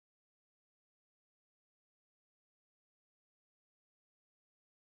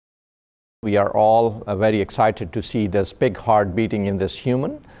We are all very excited to see this big heart beating in this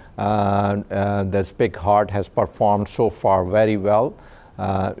human. This big heart has performed so far very well,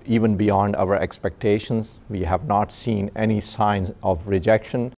 even beyond our expectations. We have not seen any signs of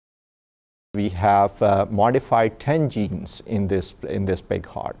rejection. We have modified 10 genes in this big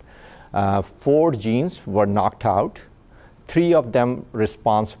heart. 4 genes were knocked out. 3 of them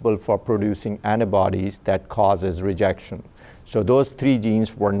responsible for producing antibodies that causes rejection. So those 3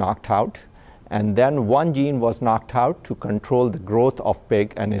 genes were knocked out. And then 1 gene was knocked out to control the growth of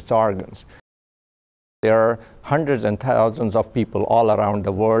pig and its organs. There are hundreds and thousands of people all around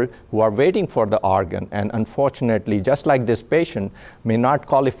the world who are waiting for the organ, and unfortunately, just like this patient, may not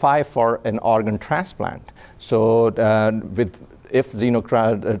qualify for an organ transplant. So if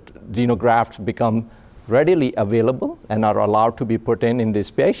xenografts become readily available and are allowed to be put in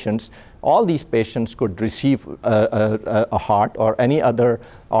these patients, all these patients could receive a heart or any other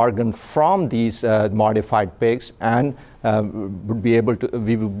organ from these modified pigs, and we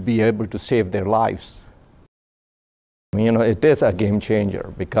would be able to save their lives. It is a game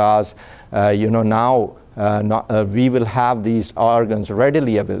changer because now we will have these organs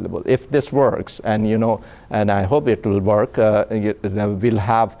readily available. If this works, and and I hope it will work, we'll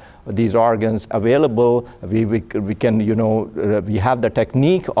have these organs available. We can we have the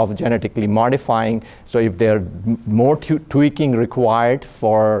technique of genetically modifying. So if there are more tweaking required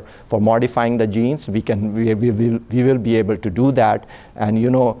for modifying the genes, we will be able to do that, and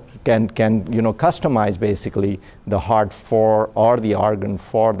can customize basically the heart or the organ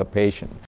for the patient.